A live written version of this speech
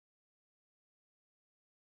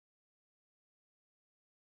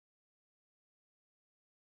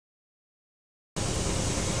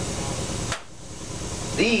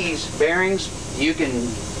These bearings, you can,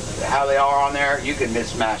 how they are on there, you can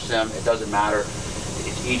mismatch them. It doesn't matter.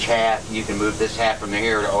 It's each half. You can move this half from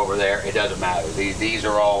here to over there. It doesn't matter. These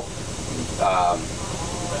are all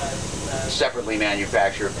separately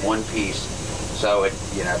manufactured, one piece. So it,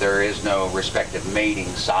 you know, there is no respective mating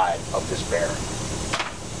side of this bearing.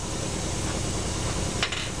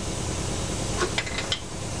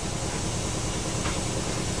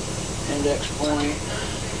 Index point.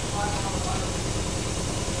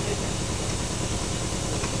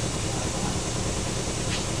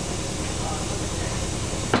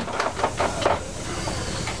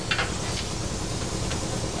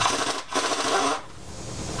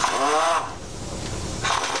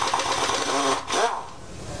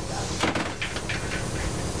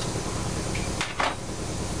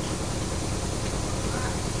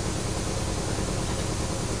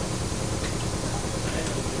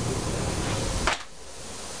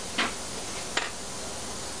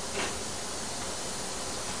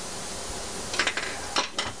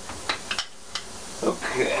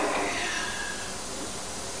 Okay.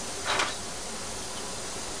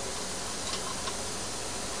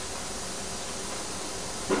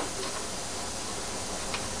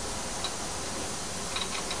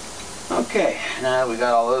 Okay, now that we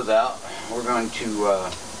got all those out, we're going to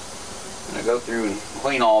go through and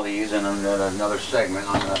clean all these, and in another segment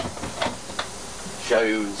I'm going to show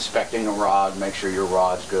you inspecting a rod, make sure your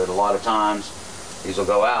rod's good. A lot of times these will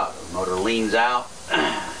go out, the motor leans out.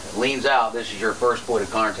 It leans out, this is your first point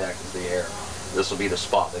of contact with the air. This will be the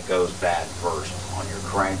spot that goes bad first on your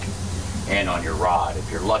crank and on your rod.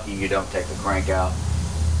 If you're lucky you don't take the crank out.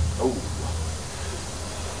 Oh.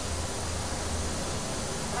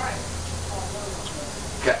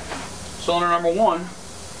 Okay, cylinder number 1,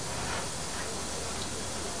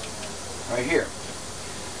 right here.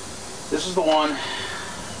 This is the one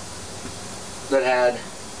that had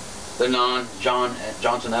the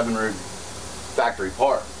Johnson Evinrude factory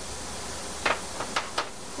part.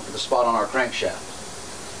 Look at the spot on our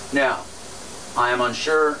crankshaft. Now, I am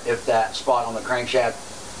unsure if that spot on the crankshaft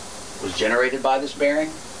was generated by this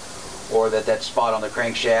bearing, or that spot on the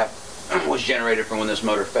crankshaft was generated from when this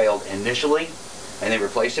motor failed initially and they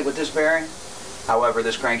replaced it with this bearing. However,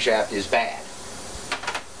 this crankshaft is bad.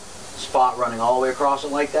 Spot running all the way across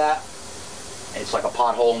it like that, it's like a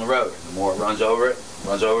pothole in the road. The more it runs over it,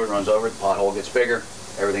 runs over it, runs over it, the pothole gets bigger,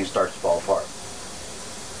 everything starts to fall apart.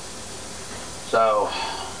 So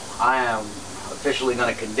I am officially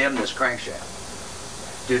going to condemn this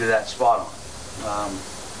crankshaft due to that spot on it.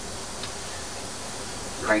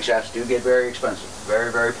 Crankshafts do get very expensive,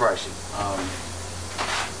 very, very pricey.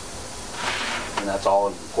 And that's all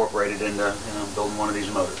incorporated into, you know, building one of these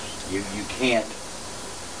motors. You can't,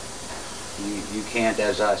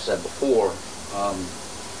 as I said before,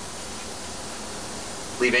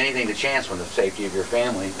 leave anything to chance when the safety of your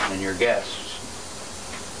family and your guests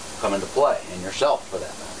come into play, and yourself for that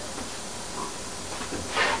matter.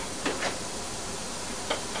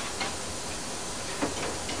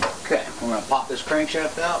 Okay, we're going to pop this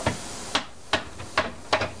crankshaft out.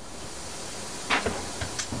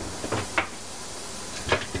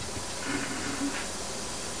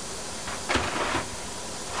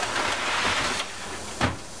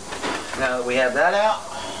 Now that we have that out,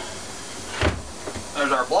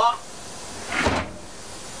 there's our block.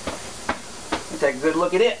 Let's take a good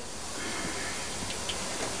look at it.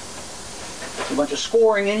 A bunch of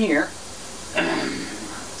scoring in here.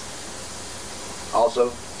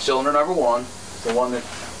 Also, cylinder number 1, the one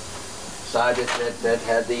side that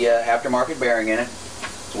had the aftermarket bearing in it.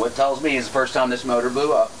 So what it tells me is the first time this motor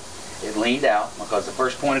blew up, it leaned out because the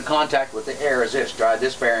first point of contact with the air is this. Dried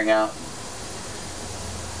this bearing out.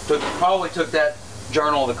 Probably took that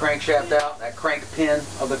journal of the crankshaft out, that crank pin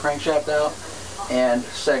of the crankshaft out, and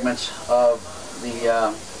segments of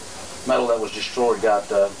the metal that was destroyed got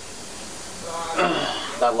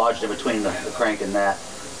lodged in between the crank and that,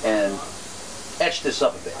 and etched this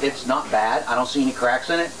up a bit. It's not bad. I don't see any cracks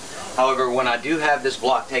in it. However, when I do have this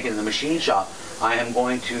block taken to the machine shop, I am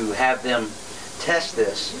going to have them test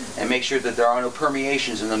this and make sure that there are no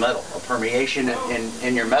permeations in the metal. A permeation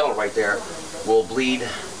in your metal right there will bleed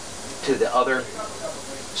to the other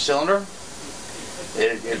cylinder.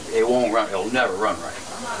 It won't run. It'll never run right.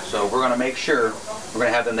 So we're going to make sure. We're going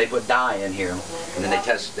to have them. They put dye in here, and then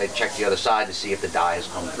they check the other side to see if the dye has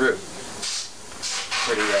come through.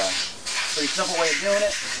 Pretty simple way of doing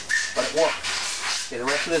it, but it works. Okay, the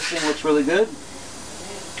rest of this thing looks really good.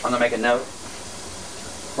 I'm going to make a note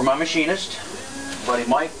for my machinist, buddy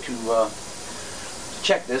Mike, to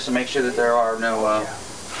check this and make sure that there are no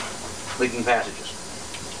leaking passages.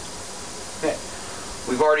 Okay,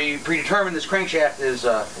 we've already predetermined this crankshaft is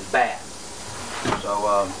bad. So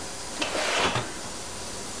I'm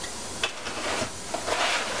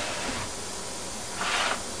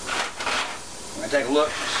gonna take a look,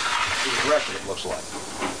 see what the rest of it looks like.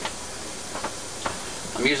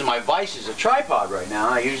 I'm using my vise as a tripod right now.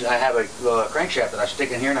 I have a crankshaft that I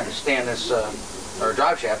stick in here, and I can stand this, or a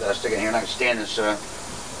drive shaft that I stick in here, and I can stand this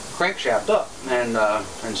crankshaft up and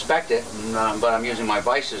inspect it. But I'm using my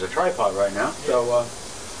vise as a tripod right now, so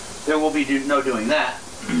there will be no doing that.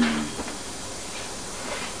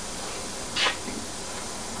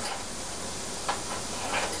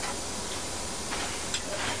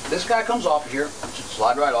 This guy comes off of here, should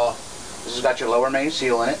slide right off. This has got your lower main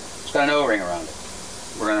seal in it. It's got an O-ring around it.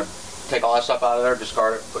 We're going to take all that stuff out of there,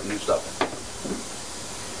 discard it, put new stuff in.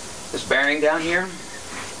 This bearing down here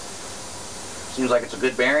seems like it's a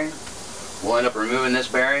good bearing. We'll end up removing this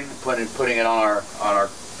bearing and putting it on our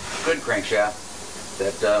good crankshaft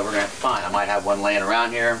that we're going to have to find. I might have one laying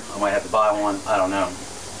around here. I might have to buy one. I don't know.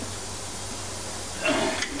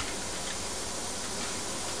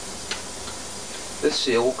 This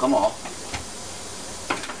seal will come off.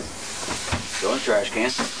 Go in the trash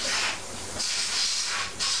can.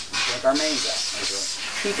 Check our mains out. There's a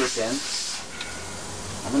keeper pin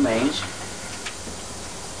on the mains.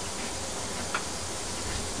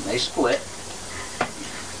 And they split.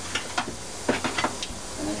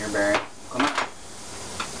 And then your bearing will come out.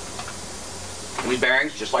 These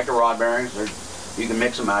bearings, just like the rod bearings, you can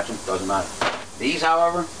mix and match them, doesn't matter. These,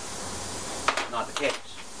 however, not the case.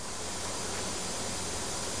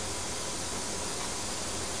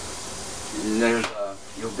 And there's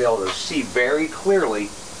you'll be able to see very clearly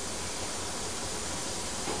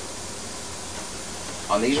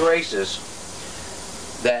on these races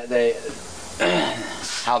that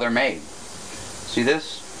how they're made. See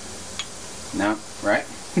this? No, right?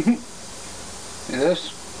 See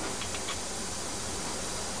this?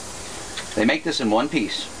 They make this in one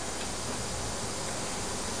piece.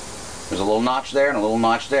 There's a little notch there and a little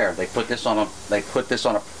notch there. They put this on a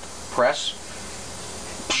press,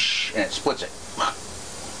 and it splits it.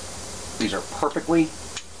 These are perfectly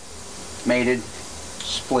mated,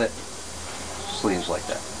 split sleeves like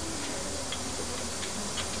that.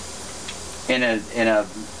 In a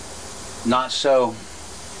not so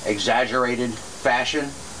exaggerated fashion,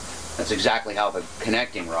 that's exactly how the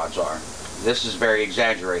connecting rods are. This is very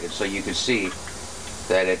exaggerated, so you can see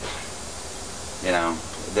that it, you know,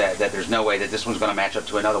 that there's no way that this one's going to match up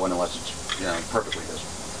to another one unless it's, you know, perfectly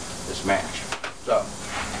this match. So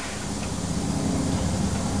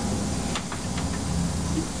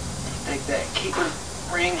take that keeper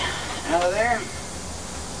ring out of there.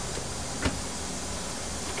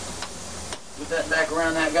 Put that back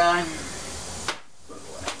around that guy. Put it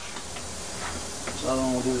away. This other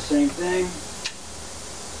one will do the same thing.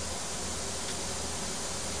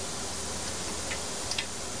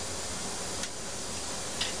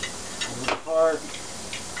 Pull it apart.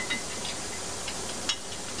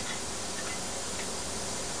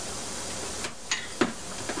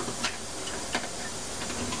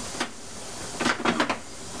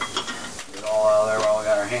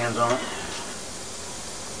 Hands on it.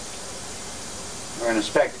 We're going to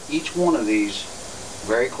inspect each one of these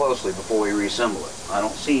very closely before we reassemble it. I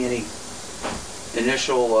don't see any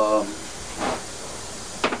initial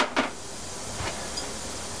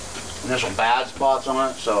bad spots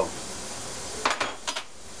on it, so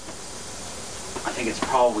I think it's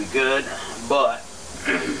probably good, but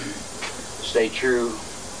stay true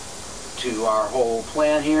to our whole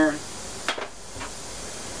plan here.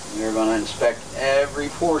 We're going to inspect every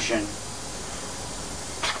portion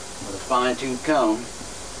with a fine-tooth comb.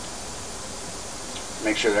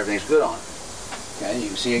 Make sure that everything's good on it. Okay, you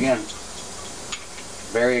can see again,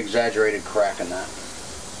 very exaggerated crack in that.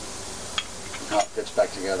 How it fits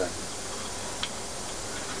back together.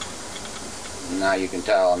 Now you can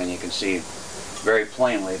tell, I mean, you can see very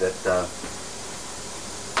plainly that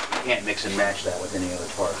you can't mix and match that with any other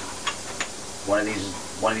part. One of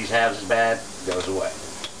these halves is bad, goes away.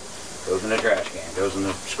 Goes in the trash can, goes in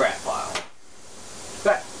the scrap pile.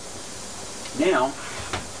 Okay. Now,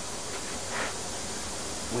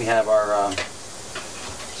 we have our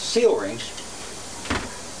seal rings.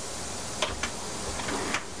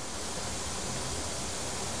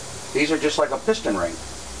 These are just like a piston ring.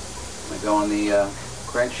 They go on the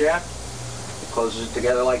crankshaft. It closes it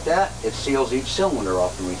together like that. It seals each cylinder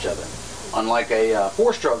off from each other. Unlike a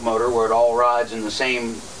four-stroke motor where it all rides in the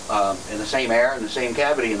same air, in the same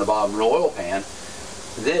cavity in the bottom of the oil pan,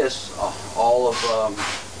 this all of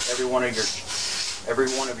every one of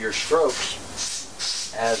your strokes,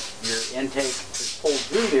 as your intake is pulled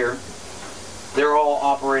through there, they're all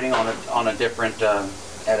operating on a different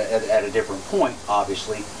at a different point,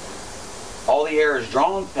 obviously. All the air is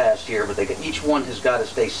drawn past here, but each one has got to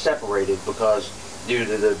stay separated because due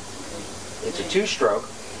to it's a two-stroke.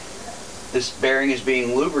 This bearing is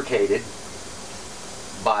being lubricated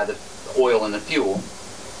by the oil and the fuel.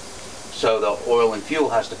 So the oil and fuel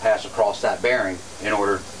has to pass across that bearing in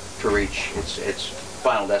order to reach its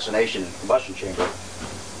final destination in the combustion chamber.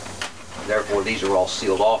 Therefore, these are all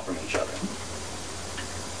sealed off from each other.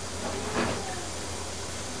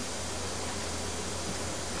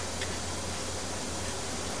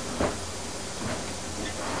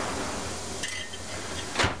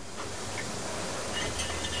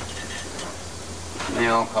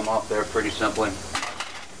 Nail come off there pretty simply.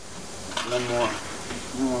 One more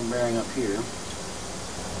bearing up here.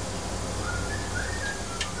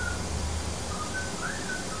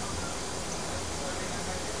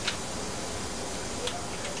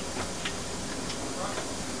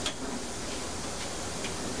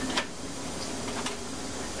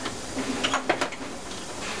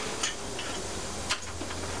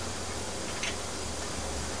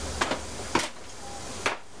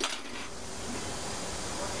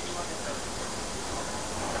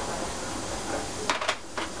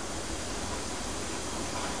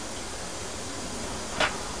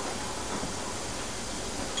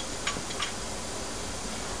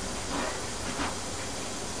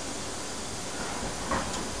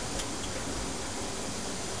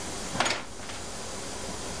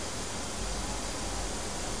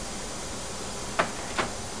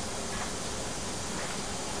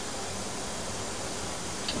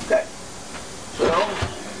 Okay, so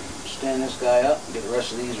stand this guy up and get the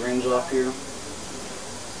rest of these rings off here.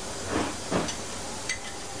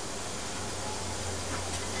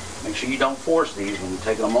 Make sure you don't force these when you're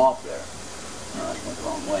taking them off there. I went the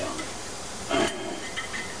wrong way on it.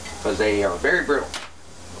 Because they are very brittle.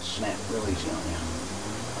 They'll snap real easy on you.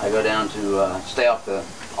 I go down to stay off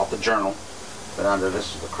the journal. Go down to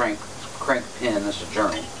this is the crank pin. This is a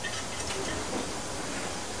journal.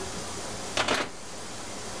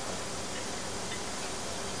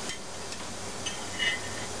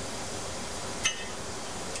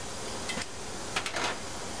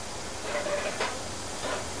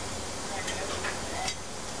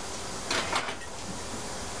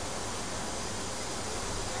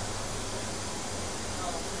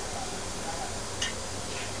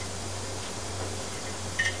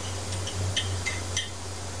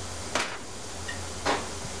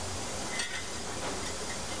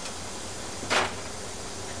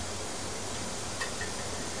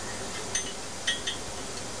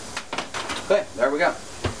 Okay, there we go.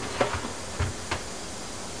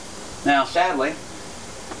 Now, sadly,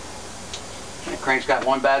 the crank's got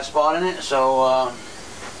one bad spot in it, so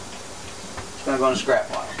it's going to go in a scrap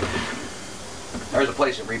pile. There's a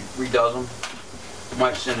place that redoes them.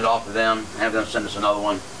 Might send it off to them, have them send us another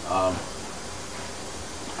one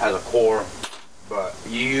as a core, but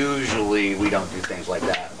usually we don't do things like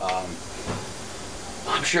that.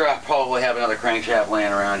 I'm sure I probably have another crankshaft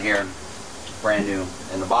laying around here, brand new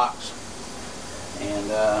in the box.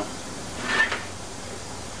 And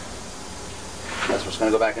that's what's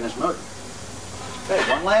going to go back in this motor. Okay,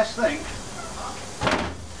 one last thing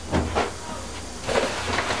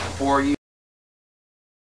before you